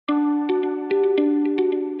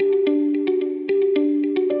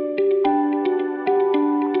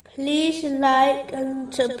like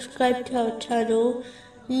and subscribe to our channel.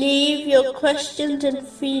 Leave your questions and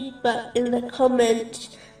feedback in the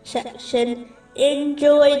comments section.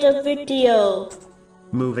 Enjoy the video.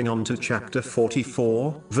 Moving on to chapter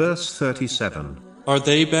 44, verse 37. Are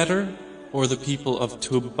they better, or the people of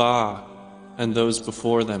Tubbā and those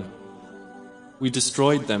before them? We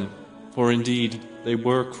destroyed them, for indeed they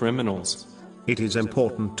were criminals. It is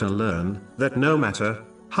important to learn that no matter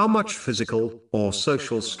how much physical or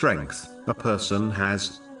social strength a person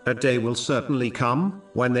has, a day will certainly come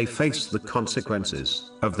when they face the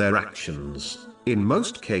consequences of their actions. In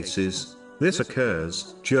most cases, this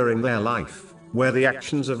occurs during their life, where the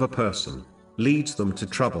actions of a person leads them to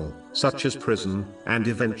trouble, such as prison, and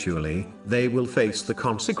eventually, they will face the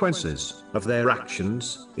consequences of their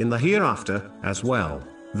actions in the hereafter as well.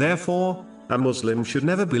 Therefore, a Muslim should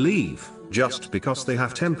never believe, just because they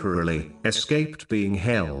have temporarily escaped being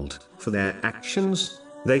held for their actions,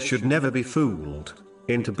 they should never be fooled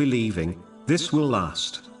into believing this will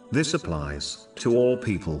last. This applies to all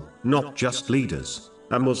people, not just leaders.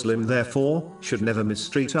 A Muslim therefore should never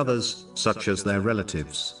mistreat others, such as their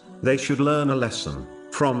relatives. They should learn a lesson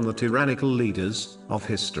from the tyrannical leaders of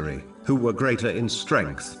history, who were greater in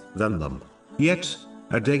strength than them. Yet,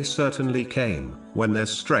 a day certainly came when their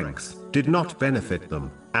strength did not benefit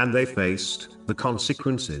them, and they faced the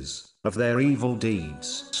consequences of their evil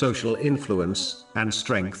deeds. Social influence and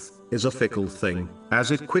strength is a fickle thing,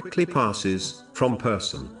 as it quickly passes from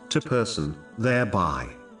person to person, thereby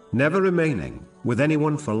never remaining with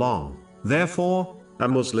anyone for long. Therefore, a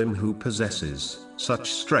Muslim who possesses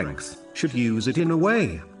such strength should use it in a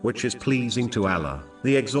way which is pleasing to Allah,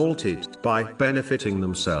 the Exalted, by benefiting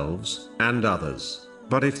themselves and others.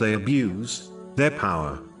 But if they abuse their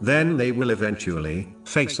power, then they will eventually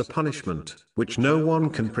face a punishment which no one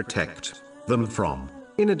can protect them from.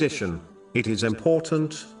 In addition, it is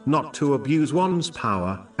important not to abuse one's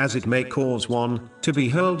power, as it may cause one to be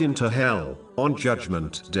hurled into hell on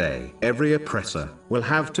Judgment Day. Every oppressor will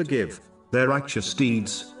have to give their righteous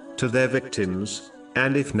deeds to their victims,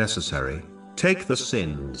 and if necessary, take the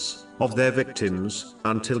sins of their victims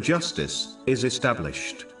until justice is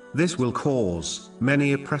established. This will cause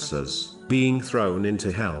many oppressors being thrown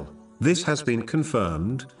into hell. This has been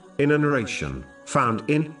confirmed in a narration found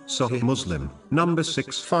in Sahih Muslim, number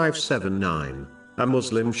 6579. A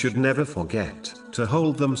Muslim should never forget to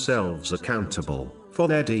hold themselves accountable for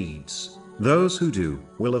their deeds. Those who do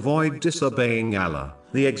will avoid disobeying Allah,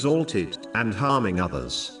 the Exalted, and harming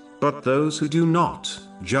others. But those who do not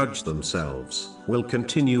judge themselves will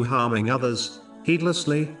continue harming others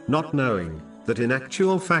heedlessly, not knowing that in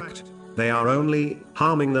actual fact, they are only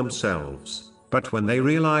harming themselves. But when they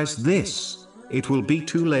realize this, it will be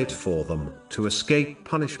too late for them to escape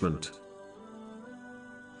punishment.